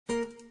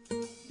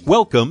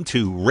Welcome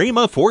to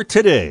Rhema for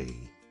Today.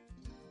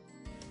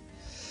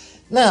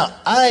 Now,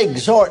 I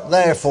exhort,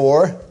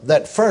 therefore,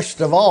 that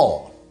first of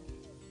all,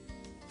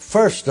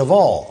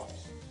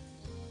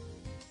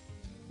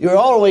 you're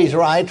always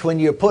right when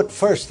you put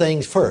first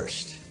things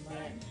first.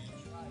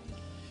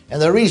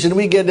 And the reason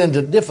we get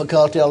into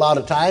difficulty a lot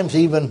of times,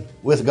 even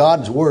with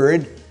God's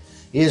Word,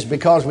 is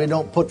because we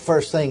don't put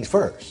first things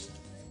first.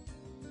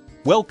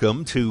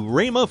 Welcome to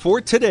Rhema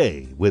for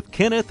Today with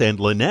Kenneth and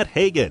Lynette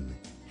Hagin.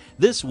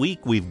 This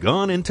week we've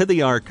gone into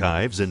the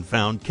archives and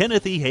found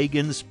Kenneth E.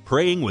 Hagin's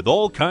Praying with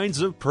All Kinds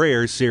of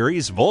Prayer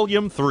series,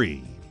 Volume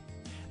 3.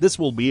 This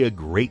will be a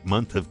great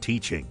month of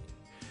teaching.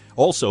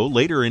 Also,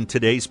 later in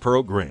today's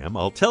program,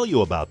 I'll tell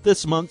you about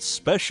this month's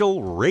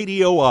special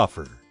radio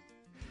offer.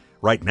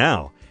 Right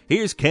now,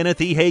 here's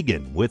Kenneth E.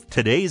 Hagin with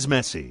today's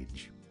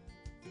message.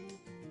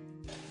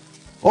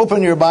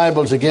 Open your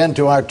Bibles again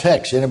to our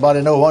text.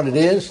 Anybody know what it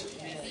is?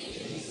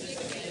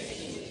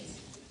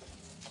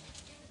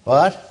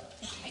 What?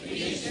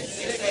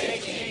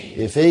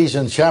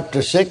 Ephesians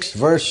chapter 6,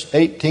 verse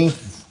 18.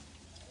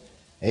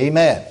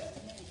 Amen.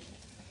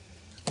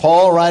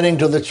 Paul, writing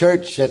to the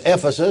church at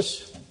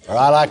Ephesus, or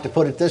I like to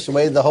put it this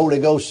way, the Holy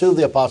Ghost through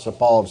the Apostle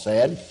Paul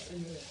said,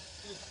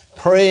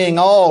 praying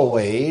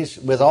always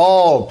with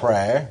all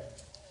prayer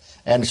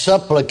and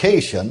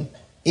supplication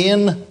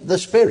in the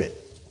Spirit,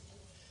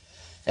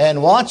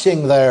 and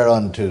watching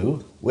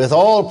thereunto with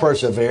all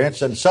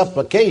perseverance and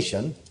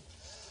supplication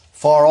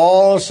for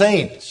all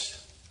saints.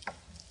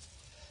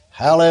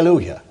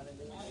 Hallelujah.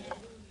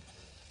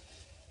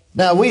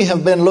 Now, we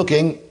have been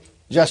looking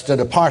just at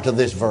a part of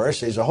this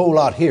verse. There's a whole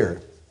lot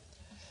here,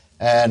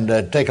 and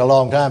it'd take a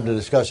long time to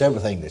discuss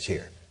everything that's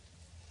here.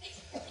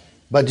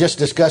 But just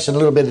discussing a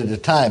little bit at a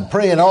time.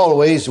 Praying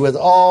always with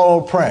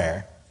all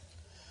prayer,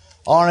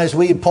 or as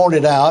we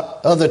pointed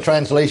out, other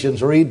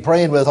translations read,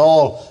 praying with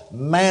all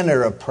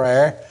manner of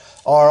prayer,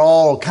 or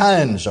all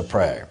kinds of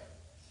prayer.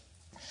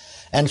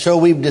 And so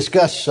we've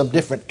discussed some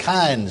different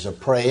kinds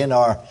of praying,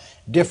 or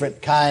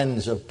different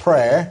kinds of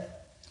prayer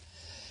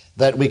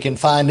that we can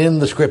find in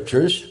the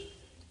Scriptures.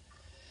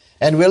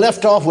 And we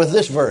left off with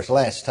this verse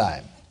last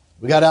time.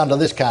 We got down to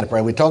this kind of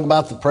prayer. We talked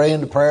about the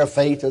prayer of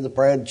faith, or the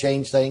prayer to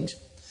change things.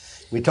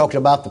 We talked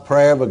about the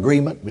prayer of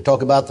agreement. We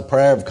talked about the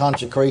prayer of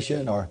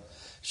consecration or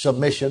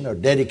submission or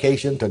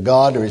dedication to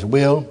God or His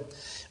will.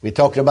 We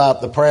talked about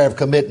the prayer of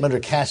commitment or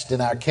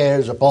casting our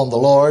cares upon the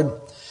Lord.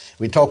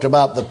 We talked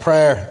about the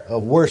prayer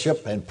of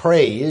worship and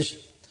praise.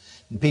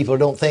 And people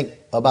don't think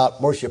about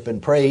worship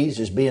and praise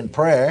as being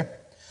prayer.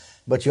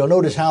 But you'll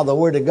notice how the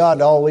Word of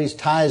God always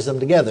ties them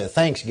together.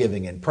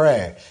 Thanksgiving and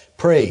prayer,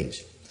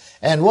 praise.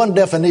 And one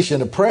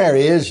definition of prayer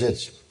is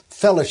it's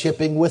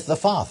fellowshipping with the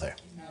Father.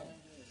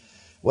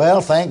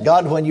 Well, thank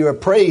God when you're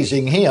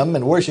praising Him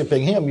and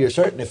worshiping Him, you're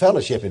certainly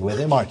fellowshipping with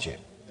Him, aren't you?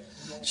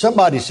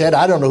 Somebody said,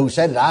 I don't know who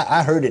said it,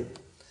 I heard it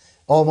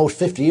almost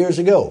 50 years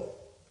ago,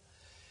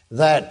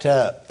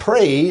 that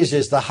praise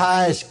is the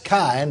highest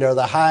kind or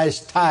the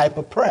highest type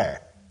of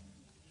prayer.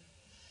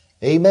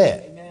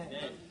 Amen.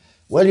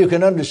 Well, you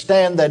can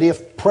understand that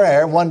if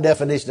prayer, one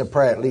definition of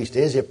prayer at least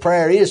is, if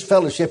prayer is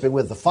fellowshipping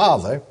with the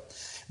Father,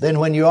 then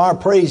when you are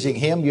praising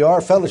Him, you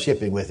are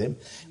fellowshipping with Him,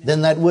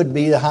 then that would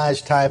be the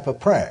highest type of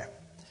prayer.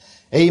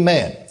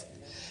 Amen.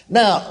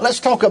 Now,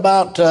 let's talk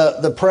about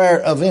the prayer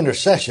of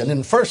intercession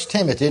in 1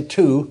 Timothy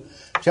 2,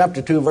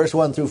 chapter 2, verse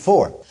 1 through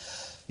 4.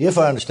 If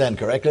I understand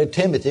correctly,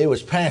 Timothy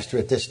was pastor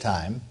at this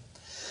time.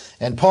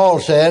 And Paul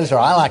says, or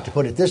I like to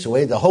put it this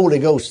way, the Holy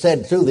Ghost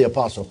said through the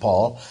Apostle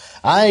Paul,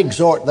 I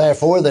exhort,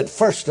 therefore, that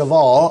first of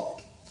all,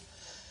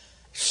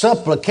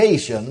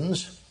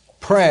 supplications,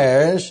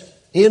 prayers,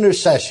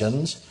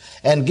 intercessions,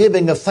 and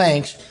giving of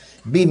thanks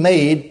be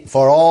made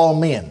for all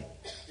men.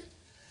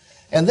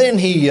 And then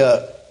he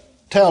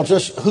tells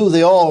us who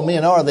the all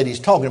men are that he's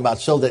talking about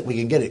so that we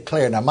can get it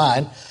clear in our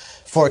mind.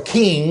 For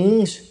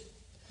kings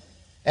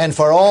and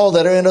for all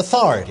that are in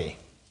authority.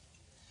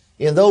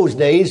 In those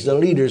days, the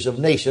leaders of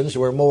nations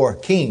were more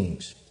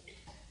kings.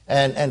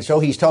 And so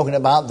he's talking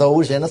about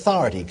those in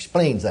authority. He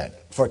explains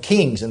that. For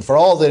kings and for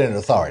all that are in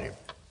authority.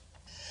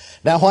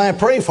 Now, why I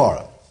pray for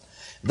them?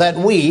 That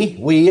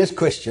we as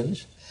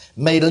Christians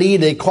may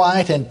lead a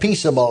quiet and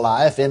peaceable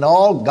life in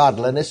all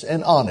godliness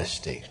and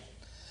honesty.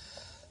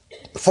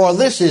 For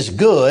this is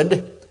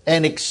good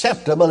and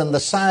acceptable in the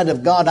sight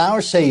of God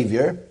our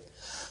Savior,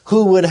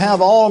 who would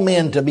have all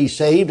men to be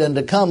saved and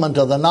to come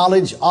unto the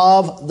knowledge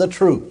of the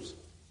truth.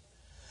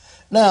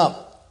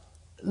 Now,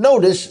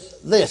 notice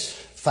this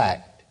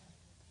fact,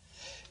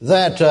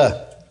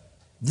 that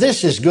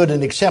this is good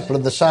and acceptable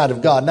in the sight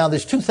of God. Now,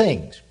 there's two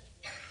things.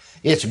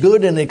 It's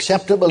good and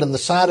acceptable in the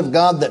sight of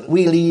God that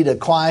we lead a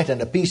quiet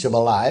and a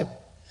peaceable life.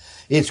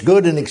 It's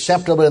good and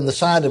acceptable in the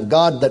sight of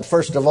God that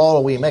first of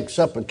all we make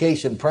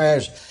supplication,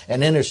 prayers,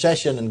 and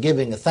intercession and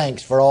giving of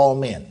thanks for all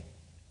men.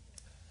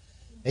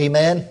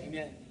 Amen?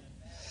 Amen.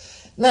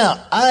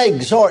 Now, I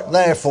exhort,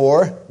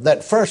 therefore,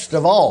 that first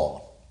of all,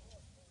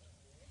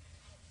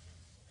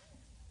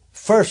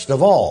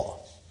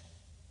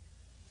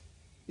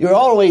 you're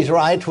always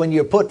right when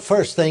you put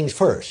first things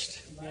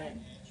first.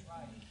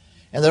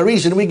 And the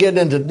reason we get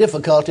into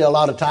difficulty a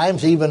lot of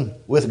times, even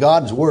with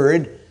God's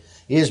Word,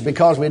 is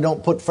because we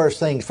don't put first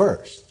things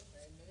first.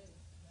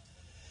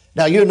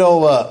 Now, you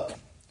know,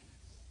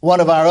 one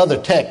of our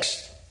other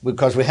texts,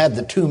 because we had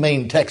the two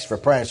main texts for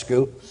prayer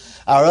school,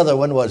 our other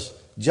one was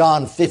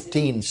John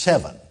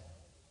 15:7,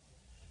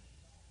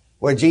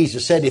 where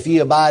Jesus said, if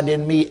you abide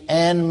in me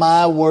and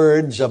my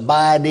words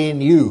abide in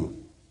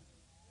you.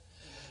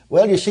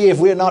 Well, you see, if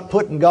we're not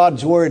putting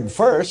God's Word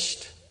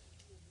first,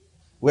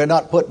 we're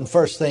not putting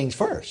first things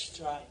first.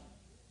 That's right.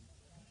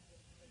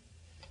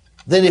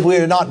 Then if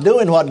we're not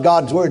doing what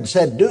God's Word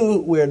said do,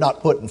 we're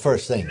not putting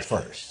first things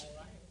first.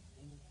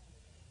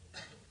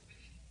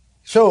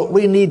 So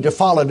we need to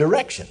follow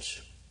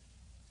directions.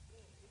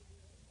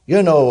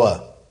 You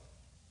know,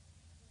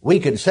 we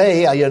could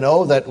say, you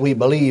know, that we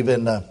believe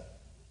in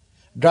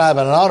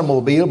driving an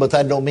automobile, but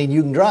that don't mean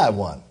you can drive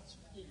one.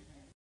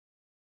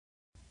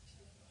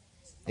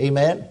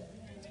 Amen?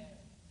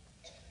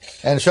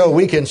 And so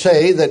we can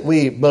say that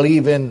we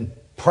believe in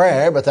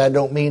prayer, but that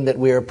don't mean that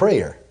we're a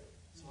prayer.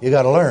 You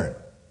got to learn.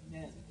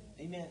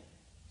 Amen.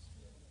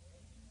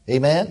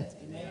 Amen?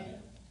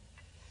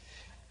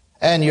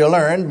 And you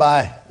learn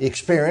by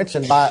experience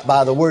and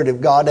by the Word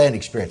of God and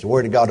experience. The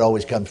Word of God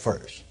always comes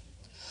first.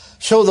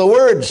 So the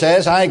Word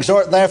says, I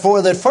exhort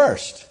therefore that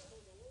first.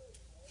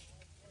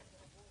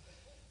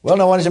 Well,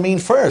 now what does it mean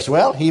first?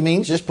 Well, he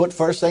means just put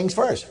first things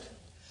first.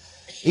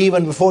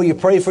 Even before you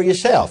pray for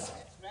yourself.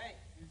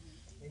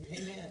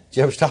 Did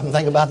you ever stop and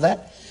think about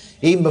that?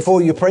 Even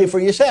before you pray for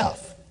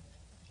yourself.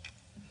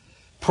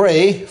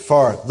 Pray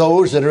for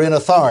those that are in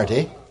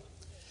authority.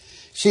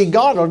 See,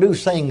 God will do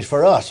things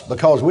for us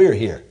because we're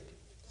here.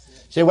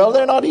 Say, well,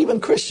 they're not even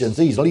Christians,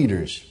 these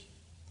leaders.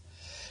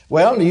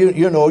 Well,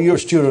 you know, you're a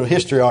student of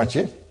history, aren't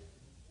you?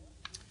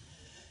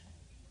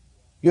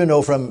 You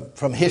know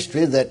from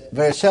history that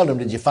very seldom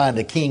did you find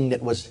a king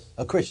that was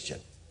a Christian.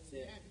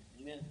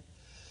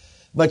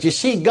 But you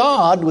see,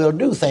 God will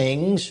do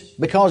things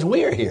because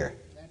we're here.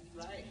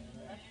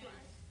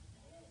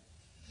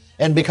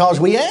 And because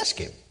we ask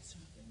Him.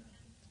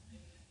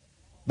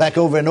 Back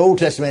over in the Old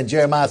Testament,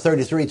 Jeremiah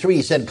 33:3,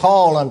 He said,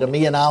 call unto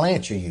me and I'll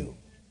answer you,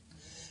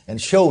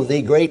 and show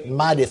thee great and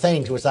mighty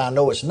things which thou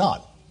knowest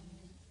not.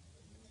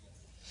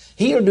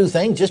 He'll do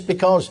things just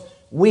because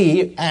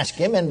we ask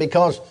Him and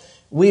because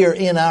we are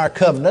in our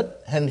covenant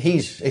and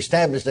He's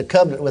established a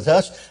covenant with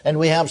us and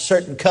we have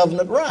certain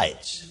covenant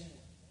rights.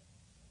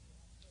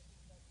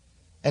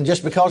 And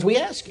just because we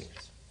ask Him.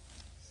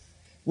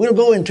 We'll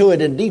go into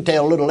it in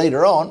detail a little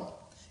later on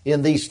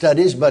in these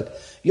studies,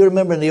 but you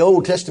remember in the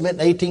Old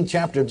Testament, in the 18th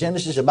chapter of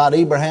Genesis, about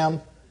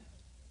Abraham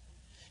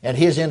and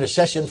his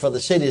intercession for the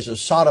cities of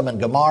Sodom and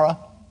Gomorrah.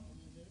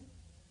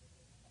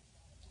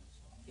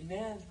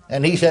 Amen.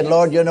 And he said,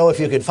 Lord, you know, if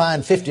you could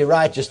find 50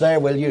 righteous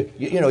there, well,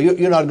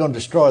 you're not going to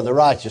destroy the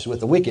righteous with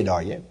the wicked,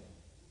 are you?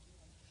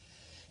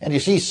 And you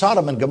see,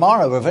 Sodom and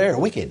Gomorrah were very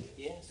wicked.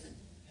 Yes.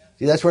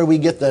 See, that's where we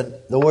get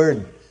the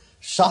word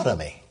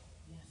sodomy.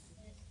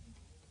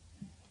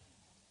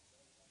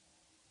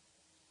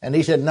 And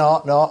he said,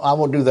 no, I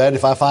won't do that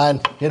if I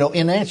find,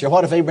 in answer.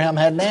 What if Abraham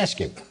hadn't asked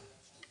him?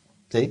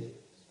 See?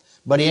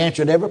 But he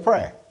answered every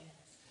prayer.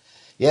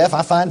 Yeah, if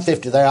I find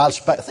 50 there, I'll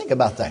spare. Think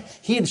about that.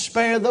 He'd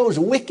spare those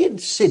wicked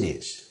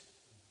cities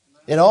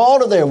in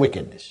all of their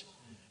wickedness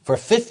for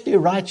 50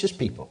 righteous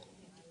people.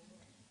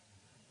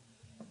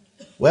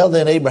 Well,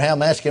 then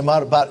Abraham asked him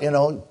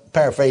about,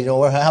 paraphrasing,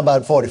 how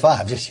about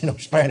 45? Just,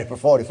 sparing it for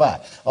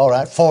 45. All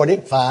right, 40,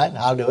 fine,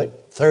 I'll do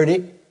it.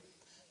 30,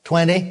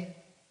 20,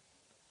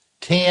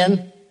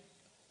 10.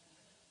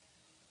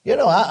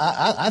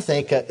 I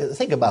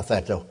think about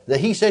that, though. That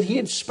he said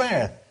he'd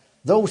spare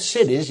those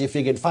cities if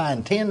he could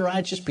find 10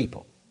 righteous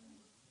people.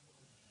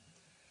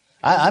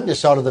 I'm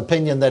just sort of the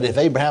opinion that if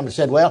Abraham had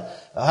said, well,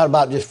 how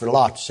about just for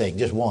Lot's sake,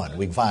 just one,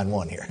 we can find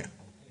one here.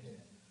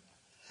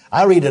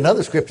 I read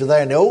another scripture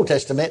there in the Old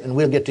Testament, and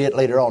we'll get to it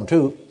later on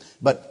too,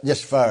 but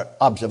just for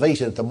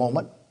observation at the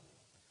moment,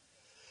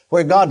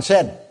 where God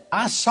said,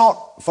 I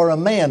sought for a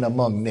man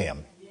among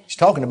them. He's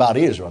talking about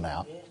Israel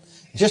now.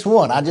 Just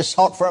one. I just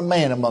sought for a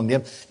man among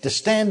them to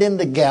stand in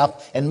the gap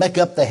and make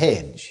up the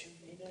hedge.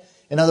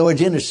 In other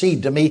words,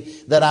 intercede to me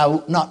that I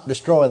will not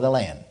destroy the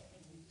land.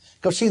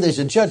 Because see, there's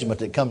a judgment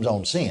that comes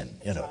on sin,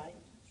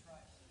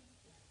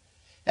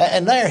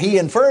 And there he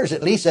infers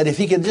at least that if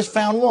he could just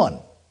found one,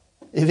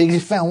 if he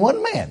just found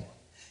one man,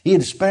 he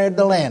had spared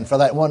the land for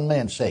that one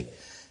man's sake,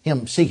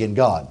 him seeking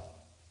God.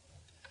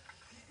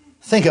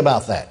 Think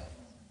about that.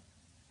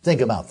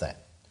 Think about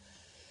that.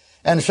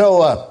 And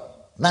so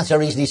that's the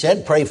reason he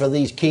said, pray for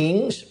these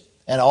kings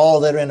and all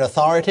that are in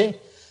authority.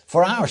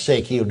 For our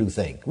sake he'll do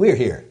things. We're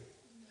here.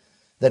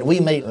 That we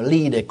may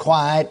lead a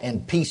quiet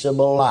and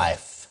peaceable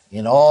life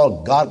in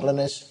all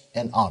godliness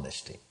and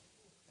honesty.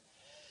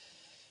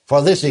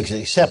 For this is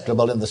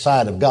acceptable in the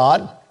sight of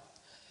God.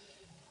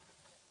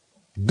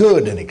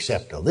 Good and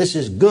acceptable. This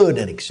is good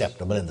and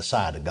acceptable in the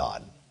sight of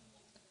God,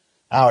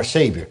 our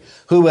Savior,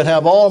 who would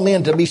have all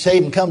men to be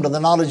saved and come to the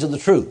knowledge of the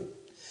truth.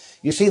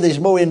 You see, there's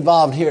more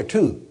involved here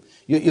too.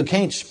 You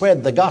can't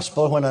spread the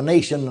gospel when a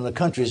nation and a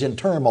country is in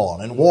turmoil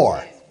and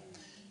war.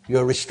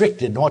 You're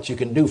restricted in what you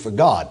can do for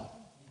God.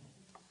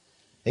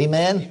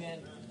 Amen? Amen.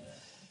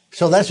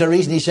 So that's the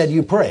reason he said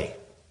you pray.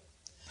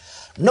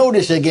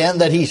 Notice again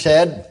that he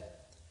said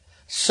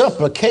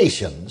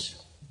supplications.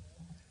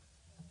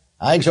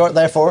 I exhort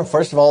therefore,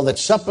 first of all, that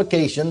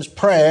supplications,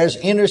 prayers,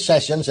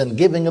 intercessions, and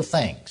giving of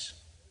thanks.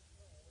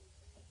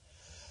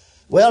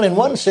 Well, in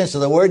one sense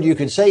of the word, you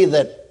could say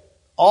that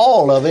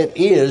all of it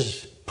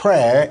is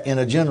prayer in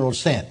a general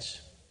sense.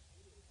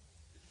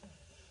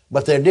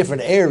 But there are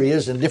different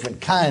areas and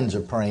different kinds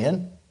of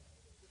praying.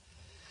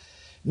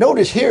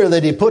 Notice here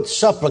that he puts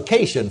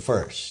supplication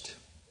first.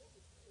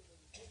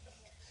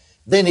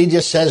 Then he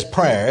just says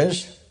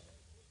prayers.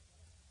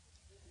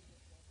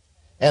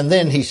 And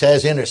then he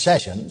says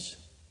intercessions.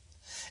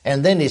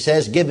 And then he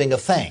says giving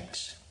of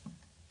thanks.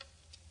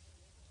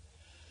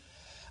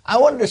 I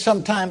wonder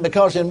sometime,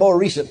 because in more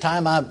recent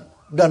time I've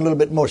done a little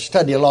bit more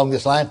study along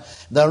this line.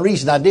 The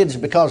reason I did is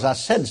because I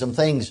said some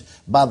things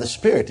by the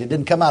Spirit. It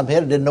didn't come out of my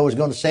head. I didn't know I was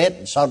going to say it.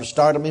 It sort of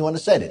startled me when I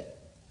said it.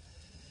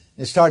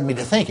 It started me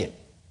to think it.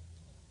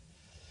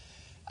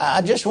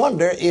 I just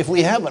wonder if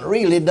we haven't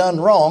really done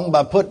wrong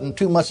by putting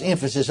too much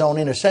emphasis on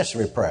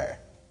intercessory prayer.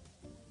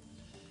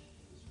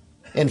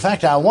 In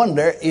fact, I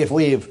wonder if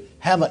we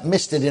haven't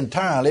missed it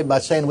entirely by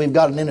saying we've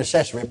got an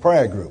intercessory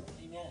prayer group.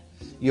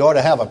 You ought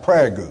to have a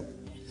prayer group.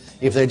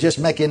 If they're just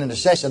making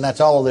intercession, that's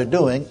all they're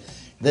doing,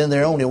 then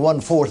they're only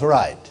 1/4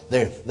 right.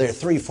 They're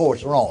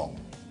 3/4 wrong.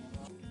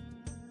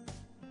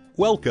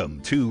 Welcome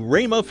to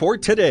Rhema for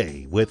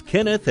Today with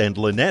Kenneth and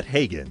Lynette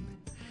Hagin.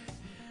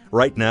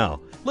 Right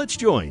now, let's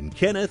join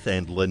Kenneth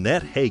and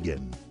Lynette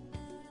Hagin.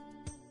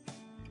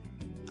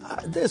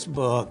 This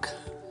book,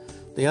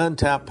 The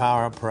Untapped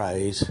Power of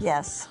Praise,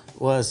 yes,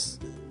 was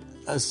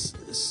a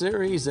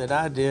series that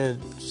I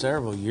did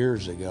several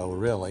years ago,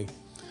 really.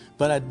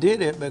 But I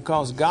did it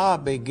because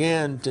God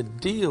began to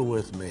deal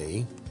with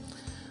me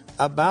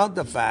about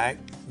the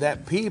fact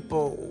that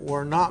people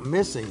were not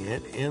missing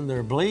it in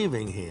their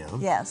believing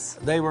Him. Yes.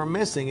 They were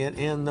missing it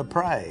in the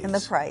praise. In the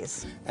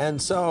praise. And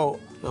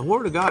so the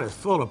Word of God is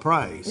full of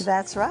praise.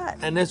 That's right.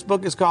 And this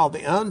book is called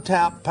The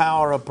Untapped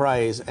Power of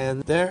Praise.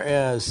 And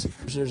there's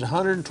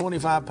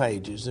 125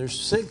 pages. There's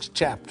 6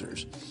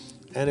 chapters.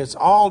 And it's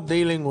all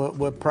dealing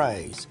with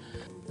praise.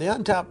 The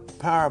Untapped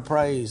Power of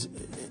Praise,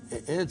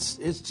 it's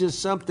just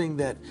something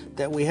that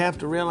we have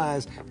to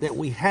realize that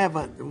we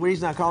haven't. The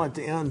reason I call it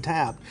the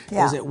untapped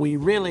is that we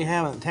really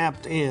haven't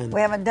tapped in. We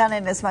haven't done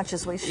it as much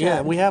as we should.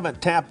 Yeah, we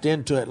haven't tapped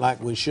into it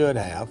like we should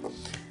have.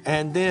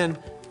 And then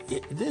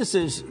this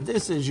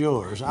is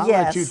yours. I'll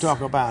let you talk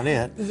about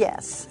it.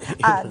 Yes.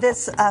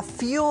 This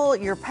fuel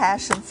your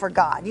passion for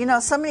God. You know,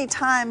 so many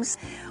times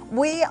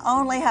we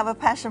only have a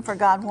passion for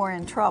God when we're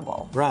in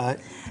trouble. Right.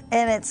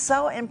 And it's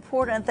so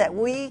important that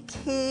we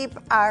keep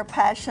our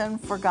passion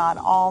for God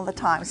all the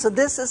time. So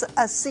this is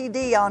a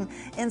CD on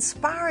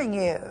inspiring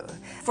you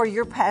for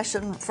your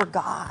passion for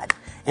God.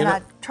 And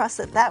I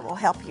trust that will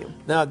help you.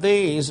 Now,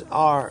 these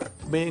are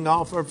being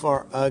offered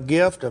for a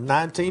gift of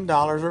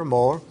 $19 or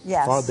more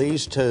for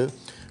these 2.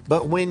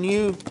 But when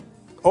you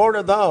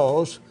order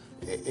those,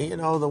 you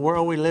know, the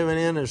world we're living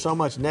in, there's so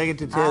much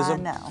negativism. I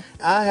know.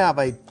 I have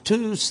a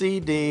 2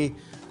 CD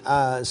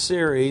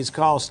series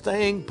called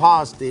Staying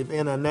Positive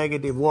in a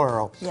Negative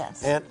World.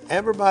 Yes. And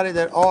everybody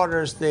that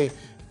orders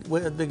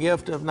with the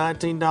gift of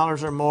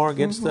 $19 or more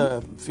gets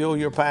the Fuel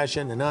Your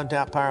Passion and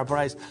Untapped Power of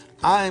Praise.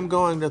 I am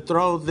going to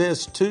throw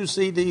this 2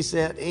 CD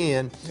set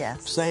in,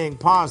 Staying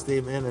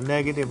Positive in a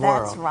Negative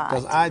World. That's right.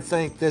 Because I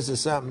think this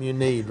is something you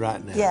need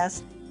right now.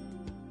 Yes.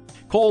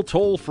 Call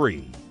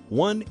toll-free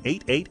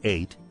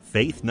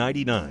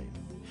 1-888-FAITH-99.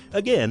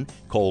 Again,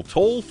 call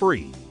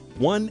toll-free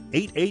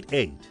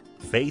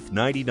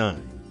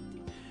 1-888-FAITH-99.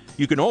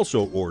 You can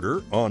also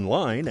order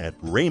online at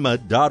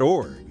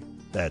rhema.org.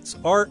 That's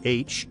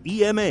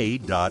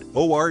RHEMA.org.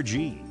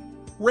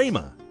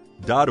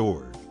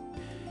 rhema.org.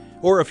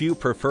 Or if you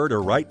prefer to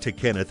write to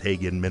Kenneth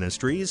Hagin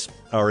Ministries,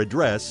 our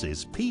address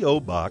is P.O.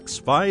 Box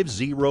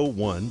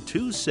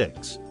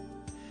 50126,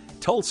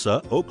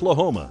 Tulsa,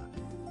 Oklahoma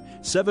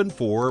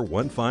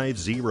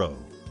 74150.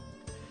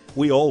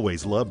 We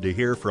always love to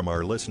hear from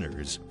our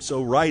listeners,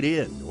 so write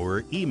in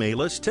or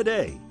email us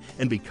today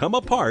and become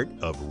a part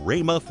of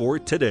Rhema for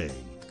Today.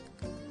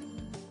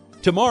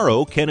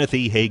 Tomorrow, Kenneth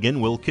E.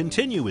 Hagin will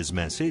continue his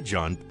message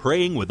on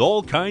Praying with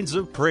All Kinds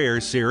of Prayer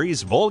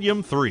Series,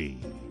 Volume 3.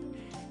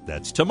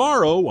 That's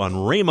tomorrow on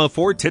Rhema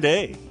for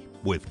Today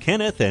with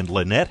Kenneth and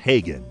Lynette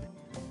Hagin.